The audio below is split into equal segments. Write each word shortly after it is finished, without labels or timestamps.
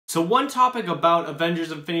So one topic about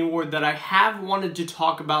Avengers Infinity War that I have wanted to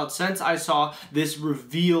talk about since I saw this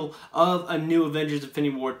reveal of a new Avengers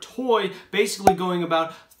Infinity War toy, basically going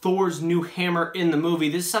about Thor's new hammer in the movie.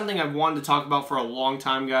 This is something I've wanted to talk about for a long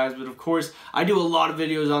time, guys, but of course, I do a lot of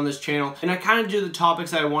videos on this channel, and I kind of do the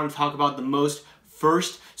topics that I want to talk about the most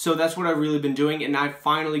first, so that's what I've really been doing, and I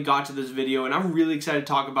finally got to this video, and I'm really excited to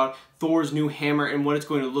talk about Thor's new hammer and what it's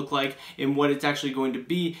going to look like and what it's actually going to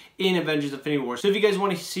be in Avengers Infinity War. So if you guys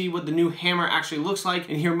want to see what the new hammer actually looks like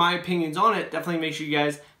and hear my opinions on it, definitely make sure you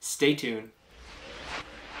guys stay tuned.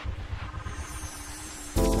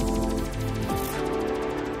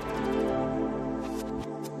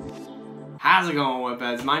 How's it going,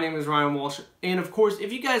 Webheads? My name is Ryan Walsh, and of course,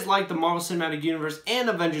 if you guys like the Marvel Cinematic Universe and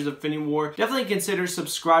Avengers Infinity War, definitely consider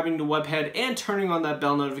subscribing to Webhead and turning on that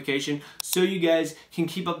bell notification so you guys can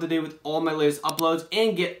keep up to date with all my latest uploads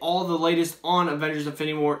and get all the latest on Avengers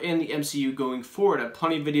Infinity War and the MCU going forward. I have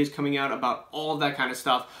plenty of videos coming out about all of that kind of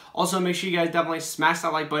stuff. Also, make sure you guys definitely smash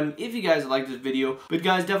that like button if you guys like this video. But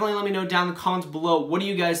guys, definitely let me know down in the comments below, what do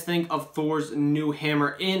you guys think of Thor's new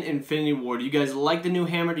hammer in Infinity War? Do you guys like the new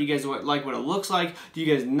hammer? Do you guys like what it looks like? Do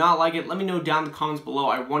you guys not like it? Let me know down in the comments below.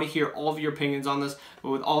 I want to hear all of your opinions on this.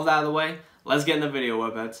 But with all of that out of the way, let's get in the video,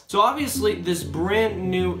 Webheads. So obviously, this brand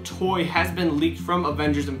new toy has been leaked from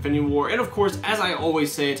Avengers Infinity War, and of course, as I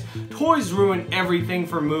always say it, toys ruin everything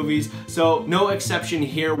for movies, so no exception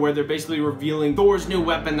here, where they're basically revealing Thor's new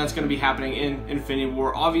weapon that's going to be happening in Infinity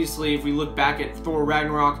War. Obviously, if we look back at Thor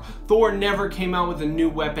Ragnarok, Thor never came out with a new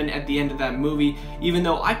weapon at the end of that movie, even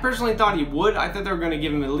though I personally thought he would. I thought they were going to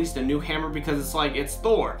give him at least a new hammer because it's like, it's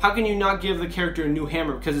Thor. How can you not give the character a new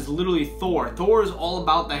hammer? Because it's literally Thor. Thor is all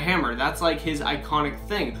about the hammer. That's like his iconic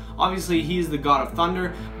thing. Obviously, he's the god of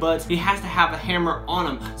thunder, but he has to have a hammer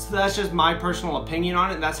on him. So that's just my personal opinion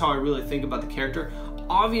on it. That's how I really think about the character.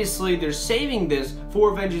 Obviously, they're saving this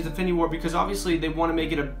for Avengers Infinity War because obviously they want to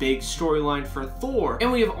make it a big storyline for Thor.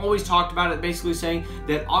 And we have always talked about it, basically saying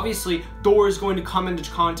that obviously Thor is going to come into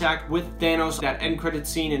contact with Thanos. That end credit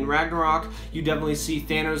scene in Ragnarok, you definitely see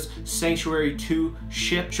Thanos' Sanctuary 2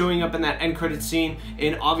 ship showing up in that end credit scene,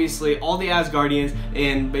 and obviously all the Asgardians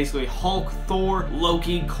and basically Hulk, Thor,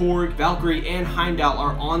 Loki, Korg, Valkyrie, and Heimdall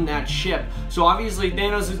are on that ship. So obviously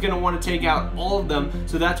Thanos is going to want to take out all of them,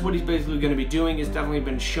 so that's what he's basically going to be doing. Is definitely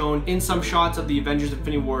been shown in some shots of the Avengers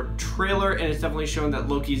Infinity War trailer, and it's definitely shown that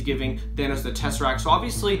Loki is giving Thanos the Tesseract. So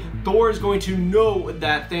obviously Thor is going to know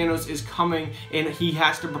that Thanos is coming, and he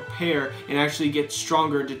has to prepare and actually get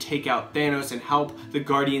stronger to take out Thanos and help the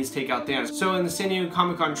Guardians take out Thanos. So in the San Diego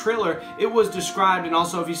Comic-Con trailer, it was described, and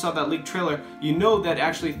also if you saw that leaked trailer, you know that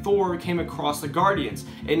actually Thor came across the Guardians.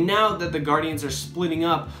 And now that the Guardians are splitting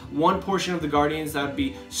up, one portion of the Guardians, that would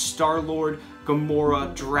be Star-Lord,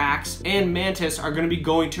 Gamora, Drax, and Mantis, are going to be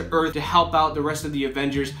going to Earth to help out the rest of the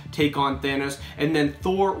Avengers take on Thanos. And then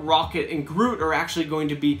Thor, Rocket, and Groot are actually going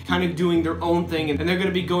to be kind of doing their own thing, and they're going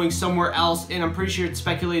to be going somewhere else, and I'm pretty sure it's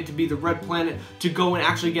speculated to be the Red Planet, to go and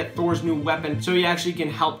actually get Thor's new weapon so he actually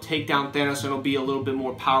can help take down Thanos, and it'll be a little bit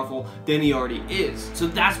more powerful than he already is. So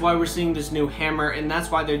that's why we're seeing this new hammer, and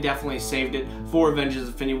that's why they definitely saved it for Avengers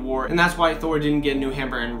Infinity War, and that's why Thor didn't get a new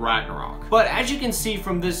hammer in Ragnarok. But as you can see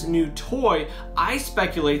from this new toy, I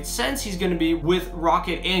speculate, since he's going to be with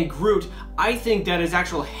Rocket and Groot, I think that his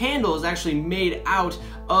actual handle is actually made out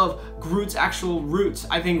of Groot's actual roots.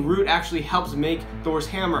 I think Groot actually helps make Thor's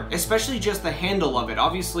hammer, especially just the handle of it.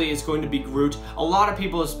 Obviously, it's going to be Groot. A lot of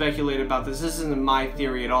people have speculated about this. This isn't my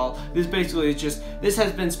theory at all. This basically is just, this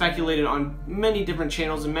has been speculated on many different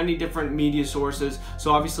channels and many different media sources,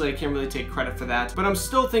 so obviously I can't really take credit for that. But I'm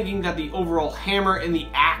still thinking that the overall hammer and the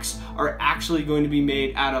axe are actually going to be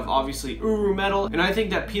made out of, obviously, Uru metal, and I think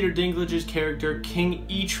that Peter Dinklage's character, King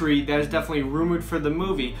Eitri, that is definitely rumored for the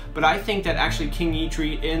movie, but I think that actually King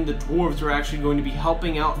Eitri and the dwarves are actually going to be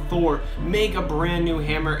helping out Thor make a brand new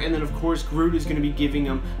hammer, and then of course Groot is going to be giving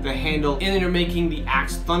him the handle, and then they're making the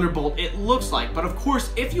axe Thunderbolt, it looks like. But of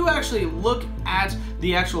course, if you actually look at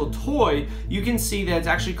the actual toy, you can see that it's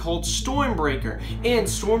actually called Stormbreaker, and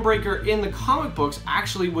Stormbreaker in the comic books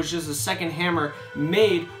actually was just a second hammer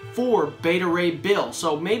made for Beta Ray Bill.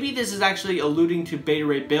 So maybe this is actually alluding to Beta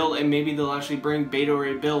Ray Bill, and maybe they'll actually bring Beta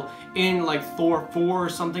Ray Bill in like Thor 4 or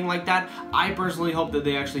something like that. I personally hope that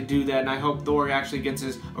they actually do that, and I hope Thor actually gets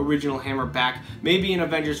his original hammer back, maybe in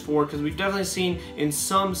Avengers 4, because we've definitely seen in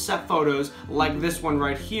some set photos like this one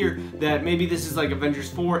right here that maybe this is like Avengers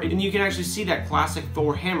 4, and you can actually see that classic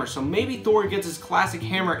Thor hammer. So maybe Thor gets his classic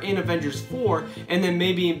hammer in Avengers 4, and then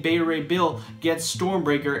maybe Beta Ray Bill gets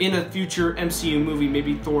Stormbreaker in a future MCU movie,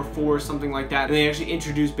 maybe Thor War 4 or something like that, and they actually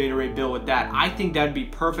introduce Beta Ray Bill with that. I think that'd be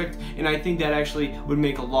perfect, and I think that actually would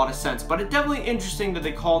make a lot of sense. But it's definitely interesting that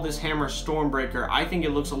they call this hammer Stormbreaker. I think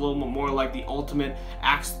it looks a little bit more like the Ultimate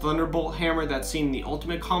Axe Thunderbolt hammer that's seen in the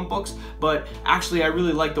Ultimate comic books, but actually I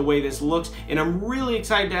really like the way this looks, and I'm really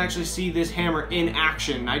excited to actually see this hammer in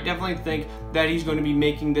action. I definitely think that he's going to be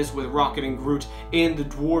making this with Rocket and Groot and the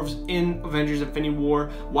dwarves in Avengers Infinity War,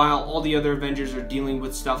 while all the other Avengers are dealing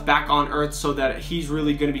with stuff back on Earth, so that he's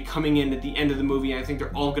really going to be coming in at the end of the movie. I think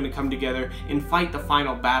they're all going to come together and fight the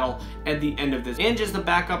final battle at the end of this. And just to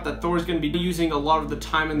back up that Thor's going to be using a lot of the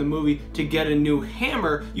time in the movie to get a new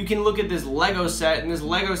hammer, you can look at this Lego set, and this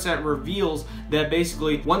Lego set reveals that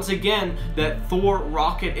basically, once again, that Thor,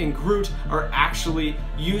 Rocket, and Groot are actually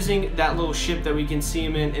using that little ship that we can see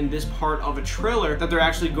him in this part of a trailer, that they're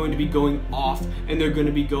actually going to be going off and they're going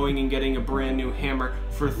to be going and getting a brand new hammer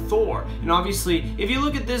for Thor. And obviously, if you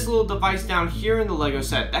look at this little device down here in the Lego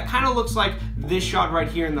set, that kind of looks like this shot right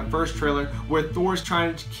here in the first trailer, where Thor's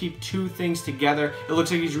trying to keep two things together. It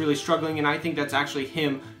looks like he's really struggling, and I think that's actually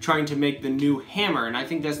him trying to make the new hammer, and I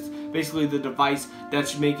think that's basically the device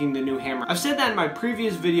that's making the new hammer. I've said that in my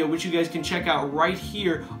previous video, which you guys can check out right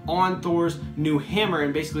here on Thor's new hammer,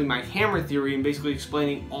 and basically my hammer theory, and basically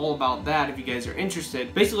explaining all about that if you guys are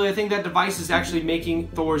interested. Basically, I think that device is actually making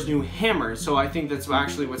Thor's new hammer, so I think that's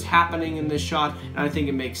actually what's happening in this shot, and I think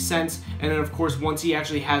it makes sense. And then of course, once he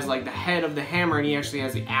actually has like the head of the hammer, and he actually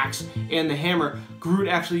has the axe and the hammer, Groot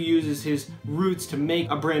actually uses his roots to make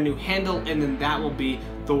a brand new handle, and then that will be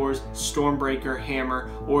Thor's Stormbreaker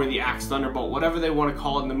hammer, or the Axe Thunderbolt, whatever they want to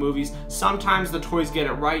call it in the movies. Sometimes the toys get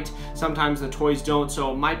it right, sometimes the toys don't,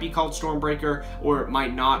 so it might be called Stormbreaker or it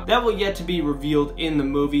might not. That will yet to be revealed in the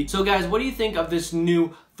movie. So guys, what do you think of this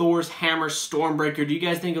new Thor's hammer Stormbreaker? Do you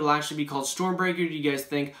guys think it'll actually be called Stormbreaker? Do you guys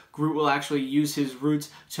think Groot will actually use his roots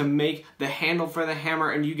to make the handle for the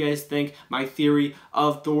hammer? And do you guys think my theory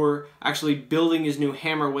of Thor actually building his new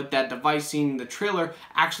hammer with that device seen in the trailer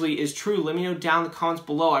actually is true? Let me know down in the comments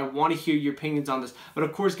below. I want to hear your opinions on this. But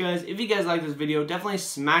of course guys, if you guys like this video, definitely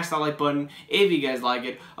smash that like button if you guys like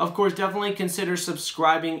it. Of course, definitely consider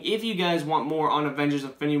subscribing if you guys want more on Avengers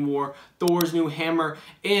Infinity War, Thor's new hammer,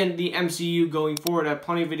 and the MCU going forward. I have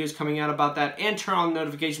plenty of videos coming out about that, and turn on the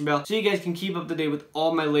notification bell so you guys can keep up to date with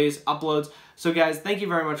all my latest uploads. So guys, thank you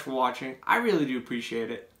very much for watching. I really do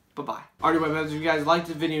appreciate it. Bye-bye. Alright, Webheads, if you guys liked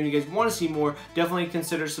the video and you guys want to see more, definitely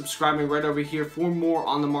consider subscribing right over here for more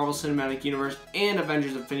on the Marvel Cinematic Universe and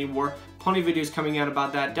Avengers Infinity War. Plenty of videos coming out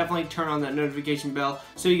about that. Definitely turn on that notification bell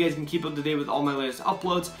so you guys can keep up to date with all my latest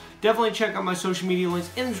uploads. Definitely check out my social media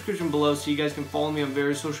links in the description below so you guys can follow me on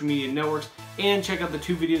various social media networks, and check out the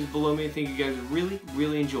 2 videos below me I think you guys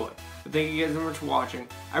really enjoy. But thank you guys very much for watching.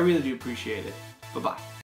 I really do appreciate it. Bye-bye.